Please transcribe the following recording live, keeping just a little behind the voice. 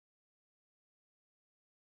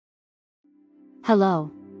Hello.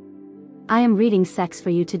 I am reading sex for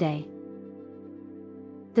you today.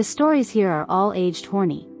 The stories here are all aged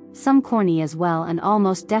horny, some corny as well, and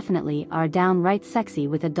almost definitely are downright sexy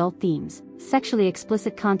with adult themes, sexually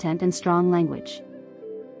explicit content and strong language.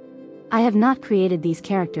 I have not created these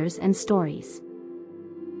characters and stories.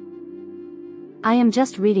 I am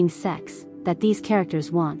just reading sex that these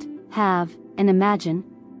characters want, have, and imagine.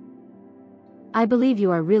 I believe you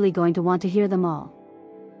are really going to want to hear them all.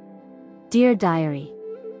 Dear Diary.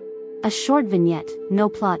 A short vignette, no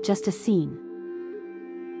plot, just a scene.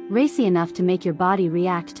 Racy enough to make your body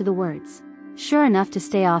react to the words. Sure enough to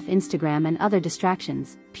stay off Instagram and other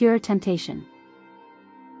distractions, pure temptation.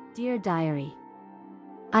 Dear Diary.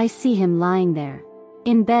 I see him lying there,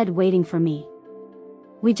 in bed waiting for me.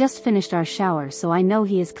 We just finished our shower, so I know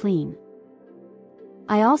he is clean.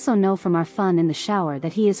 I also know from our fun in the shower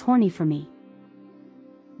that he is horny for me.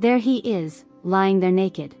 There he is, lying there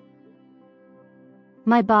naked.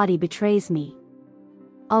 My body betrays me.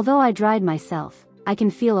 Although I dried myself, I can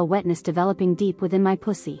feel a wetness developing deep within my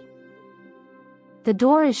pussy. The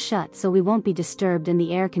door is shut so we won't be disturbed, and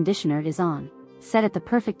the air conditioner is on, set at the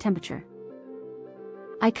perfect temperature.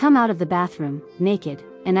 I come out of the bathroom, naked,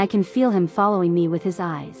 and I can feel him following me with his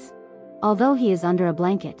eyes. Although he is under a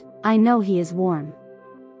blanket, I know he is warm.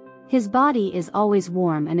 His body is always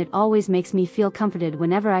warm, and it always makes me feel comforted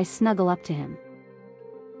whenever I snuggle up to him.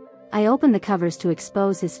 I open the covers to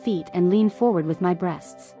expose his feet and lean forward with my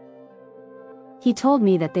breasts. He told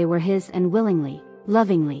me that they were his, and willingly,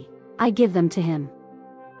 lovingly, I give them to him.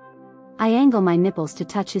 I angle my nipples to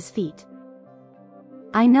touch his feet.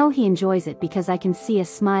 I know he enjoys it because I can see a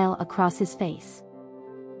smile across his face.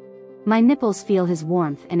 My nipples feel his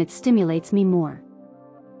warmth and it stimulates me more.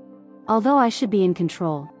 Although I should be in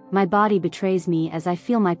control, my body betrays me as I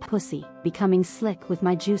feel my pussy becoming slick with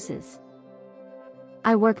my juices.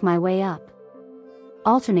 I work my way up,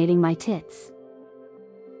 alternating my tits,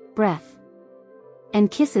 breath, and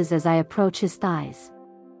kisses as I approach his thighs.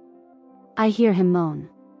 I hear him moan.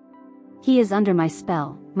 He is under my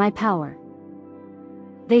spell, my power.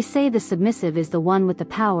 They say the submissive is the one with the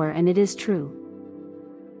power, and it is true.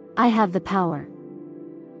 I have the power.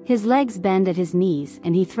 His legs bend at his knees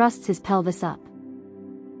and he thrusts his pelvis up.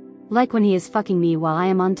 Like when he is fucking me while I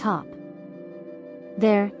am on top.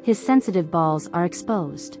 There, his sensitive balls are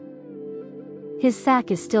exposed. His sack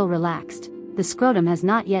is still relaxed, the scrotum has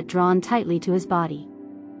not yet drawn tightly to his body.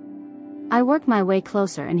 I work my way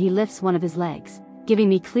closer and he lifts one of his legs, giving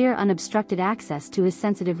me clear unobstructed access to his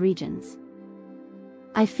sensitive regions.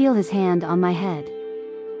 I feel his hand on my head.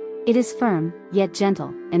 It is firm, yet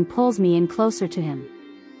gentle, and pulls me in closer to him.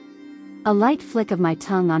 A light flick of my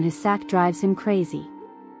tongue on his sack drives him crazy.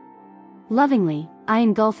 Lovingly, I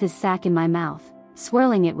engulf his sack in my mouth,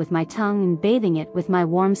 swirling it with my tongue and bathing it with my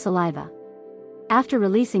warm saliva. After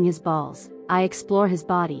releasing his balls, I explore his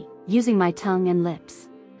body, using my tongue and lips.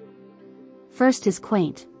 First his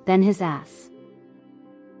quaint, then his ass.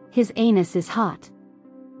 His anus is hot.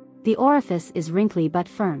 The orifice is wrinkly but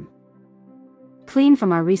firm. Clean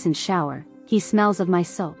from our recent shower, he smells of my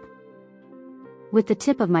soap. With the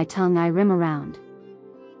tip of my tongue I rim around.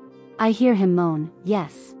 I hear him moan,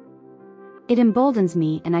 yes. It emboldens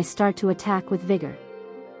me and I start to attack with vigor.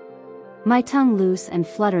 My tongue loose and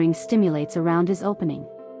fluttering stimulates around his opening.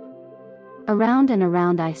 Around and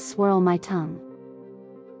around I swirl my tongue.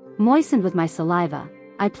 Moistened with my saliva,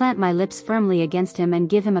 I plant my lips firmly against him and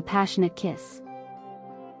give him a passionate kiss.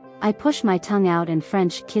 I push my tongue out and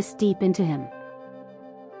French kiss deep into him.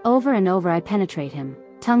 Over and over I penetrate him,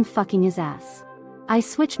 tongue fucking his ass. I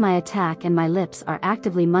switch my attack and my lips are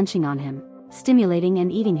actively munching on him, stimulating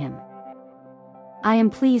and eating him. I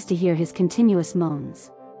am pleased to hear his continuous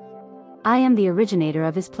moans. I am the originator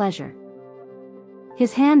of his pleasure.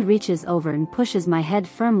 His hand reaches over and pushes my head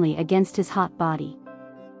firmly against his hot body.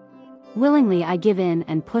 Willingly I give in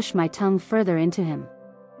and push my tongue further into him.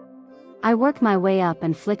 I work my way up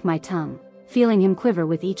and flick my tongue, feeling him quiver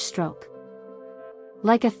with each stroke.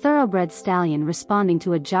 Like a thoroughbred stallion responding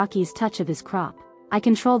to a jockey's touch of his crop, I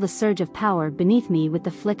control the surge of power beneath me with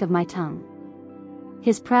the flick of my tongue.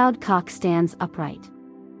 His proud cock stands upright.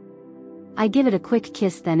 I give it a quick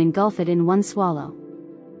kiss, then engulf it in one swallow.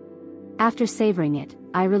 After savoring it,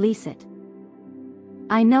 I release it.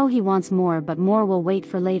 I know he wants more, but more will wait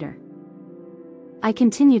for later. I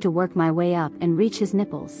continue to work my way up and reach his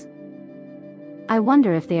nipples. I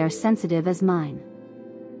wonder if they are sensitive as mine.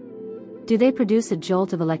 Do they produce a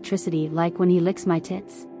jolt of electricity like when he licks my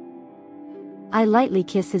tits? I lightly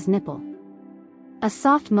kiss his nipple. A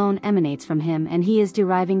soft moan emanates from him and he is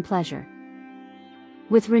deriving pleasure.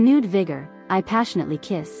 With renewed vigor, I passionately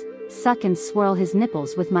kiss, suck and swirl his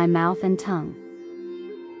nipples with my mouth and tongue.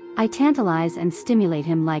 I tantalize and stimulate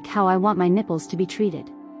him like how I want my nipples to be treated.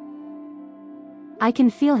 I can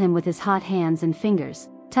feel him with his hot hands and fingers,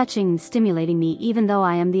 touching and stimulating me even though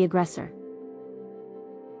I am the aggressor.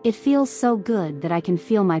 It feels so good that I can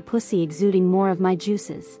feel my pussy exuding more of my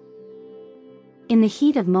juices. In the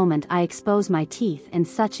heat of moment I expose my teeth and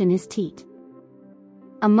such in his teat.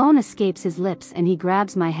 A moan escapes his lips and he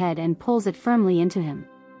grabs my head and pulls it firmly into him.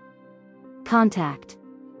 Contact.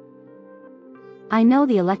 I know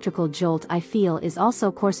the electrical jolt I feel is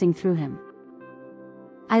also coursing through him.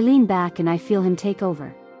 I lean back and I feel him take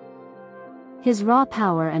over. His raw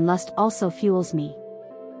power and lust also fuels me.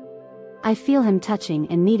 I feel him touching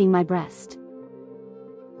and kneading my breast.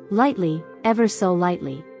 Lightly, ever so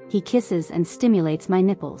lightly, he kisses and stimulates my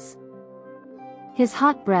nipples. His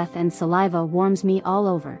hot breath and saliva warms me all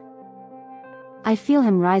over. I feel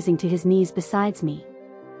him rising to his knees beside me.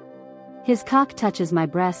 His cock touches my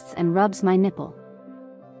breasts and rubs my nipple.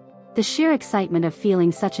 The sheer excitement of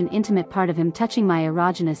feeling such an intimate part of him touching my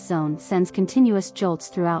erogenous zone sends continuous jolts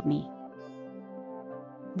throughout me.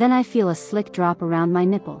 Then I feel a slick drop around my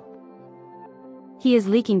nipple. He is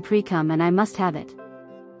leaking pre-cum and I must have it.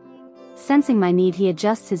 Sensing my need, he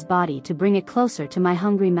adjusts his body to bring it closer to my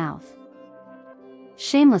hungry mouth.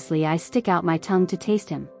 Shamelessly I stick out my tongue to taste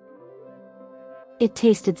him. It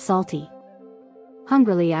tasted salty.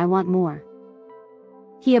 Hungrily I want more.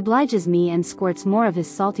 He obliges me and squirts more of his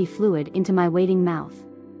salty fluid into my waiting mouth.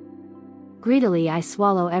 Greedily I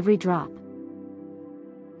swallow every drop.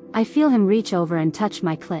 I feel him reach over and touch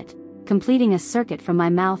my clit, completing a circuit from my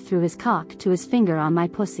mouth through his cock to his finger on my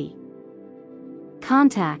pussy.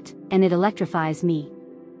 Contact, and it electrifies me.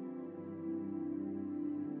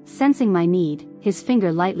 Sensing my need, his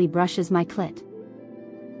finger lightly brushes my clit.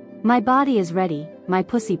 My body is ready, my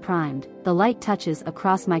pussy primed, the light touches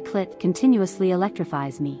across my clit continuously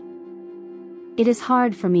electrifies me. It is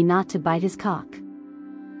hard for me not to bite his cock.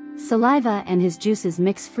 Saliva and his juices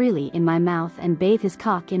mix freely in my mouth and bathe his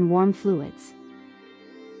cock in warm fluids.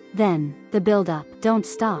 Then, the build-up. Don't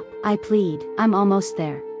stop, I plead, I'm almost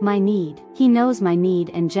there. My need. He knows my need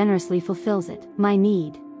and generously fulfills it. My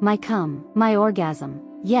need. My cum. My orgasm.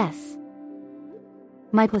 Yes.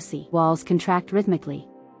 My pussy walls contract rhythmically.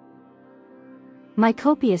 My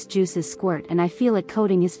copious juices squirt and I feel it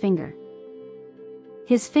coating his finger.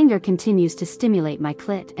 His finger continues to stimulate my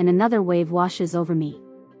clit and another wave washes over me.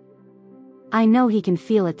 I know he can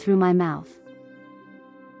feel it through my mouth.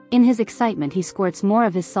 In his excitement he squirts more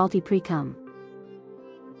of his salty pre-cum.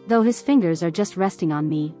 Though his fingers are just resting on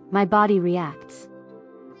me, my body reacts.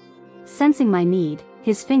 Sensing my need,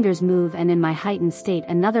 his fingers move and in my heightened state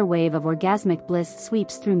another wave of orgasmic bliss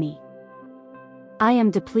sweeps through me. I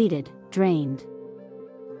am depleted, drained.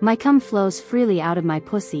 My cum flows freely out of my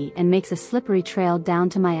pussy and makes a slippery trail down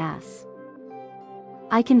to my ass.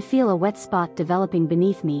 I can feel a wet spot developing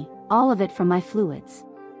beneath me, all of it from my fluids.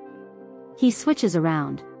 He switches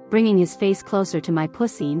around, bringing his face closer to my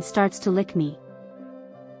pussy and starts to lick me.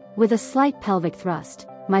 With a slight pelvic thrust,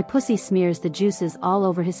 my pussy smears the juices all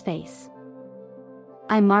over his face.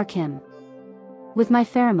 I mark him. With my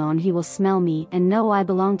pheromone he will smell me and know I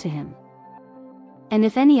belong to him. And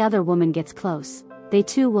if any other woman gets close, they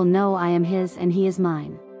too will know I am his and he is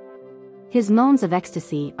mine. His moans of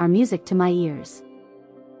ecstasy are music to my ears.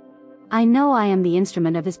 I know I am the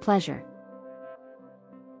instrument of his pleasure.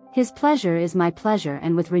 His pleasure is my pleasure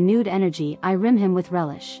and with renewed energy I rim him with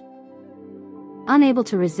relish. Unable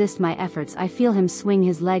to resist my efforts I feel him swing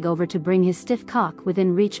his leg over to bring his stiff cock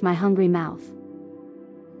within reach my hungry mouth.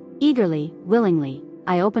 Eagerly, willingly,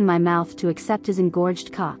 I open my mouth to accept his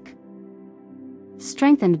engorged cock.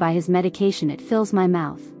 Strengthened by his medication it fills my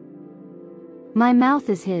mouth. My mouth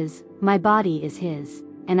is his, my body is his,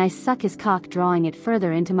 and I suck his cock drawing it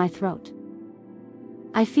further into my throat.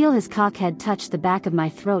 I feel his cockhead touch the back of my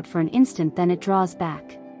throat for an instant, then it draws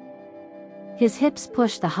back. His hips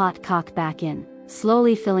push the hot cock back in,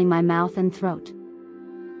 slowly filling my mouth and throat.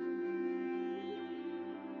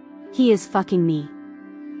 He is fucking me.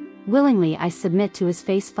 Willingly I submit to his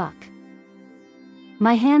face fuck.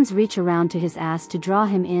 My hands reach around to his ass to draw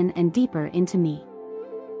him in and deeper into me.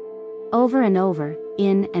 Over and over,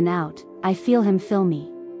 in and out, I feel him fill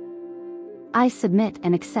me. I submit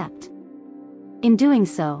and accept. In doing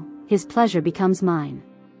so, his pleasure becomes mine.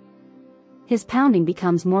 His pounding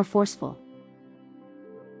becomes more forceful.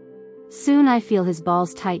 Soon I feel his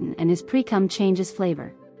balls tighten and his pre-cum changes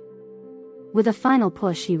flavor. With a final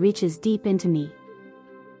push he reaches deep into me.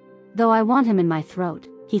 Though I want him in my throat,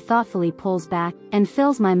 he thoughtfully pulls back and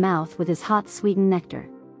fills my mouth with his hot sweetened nectar.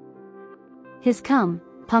 His cum,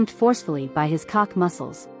 pumped forcefully by his cock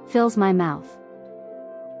muscles, fills my mouth.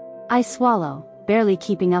 I swallow, barely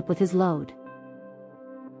keeping up with his load.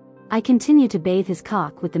 I continue to bathe his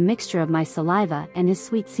cock with the mixture of my saliva and his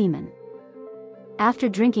sweet semen. After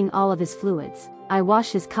drinking all of his fluids, I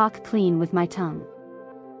wash his cock clean with my tongue.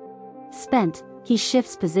 Spent, he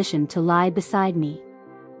shifts position to lie beside me.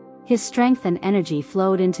 His strength and energy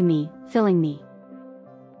flowed into me, filling me.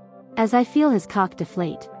 As I feel his cock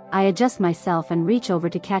deflate, I adjust myself and reach over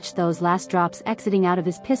to catch those last drops exiting out of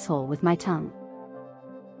his pisshole with my tongue.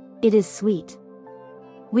 It is sweet.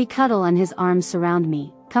 We cuddle and his arms surround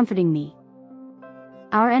me, comforting me.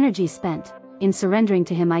 Our energy spent, in surrendering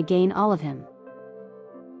to him I gain all of him.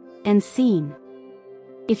 End scene.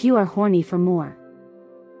 If you are horny for more,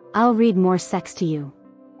 I'll read more sex to you.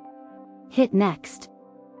 Hit next.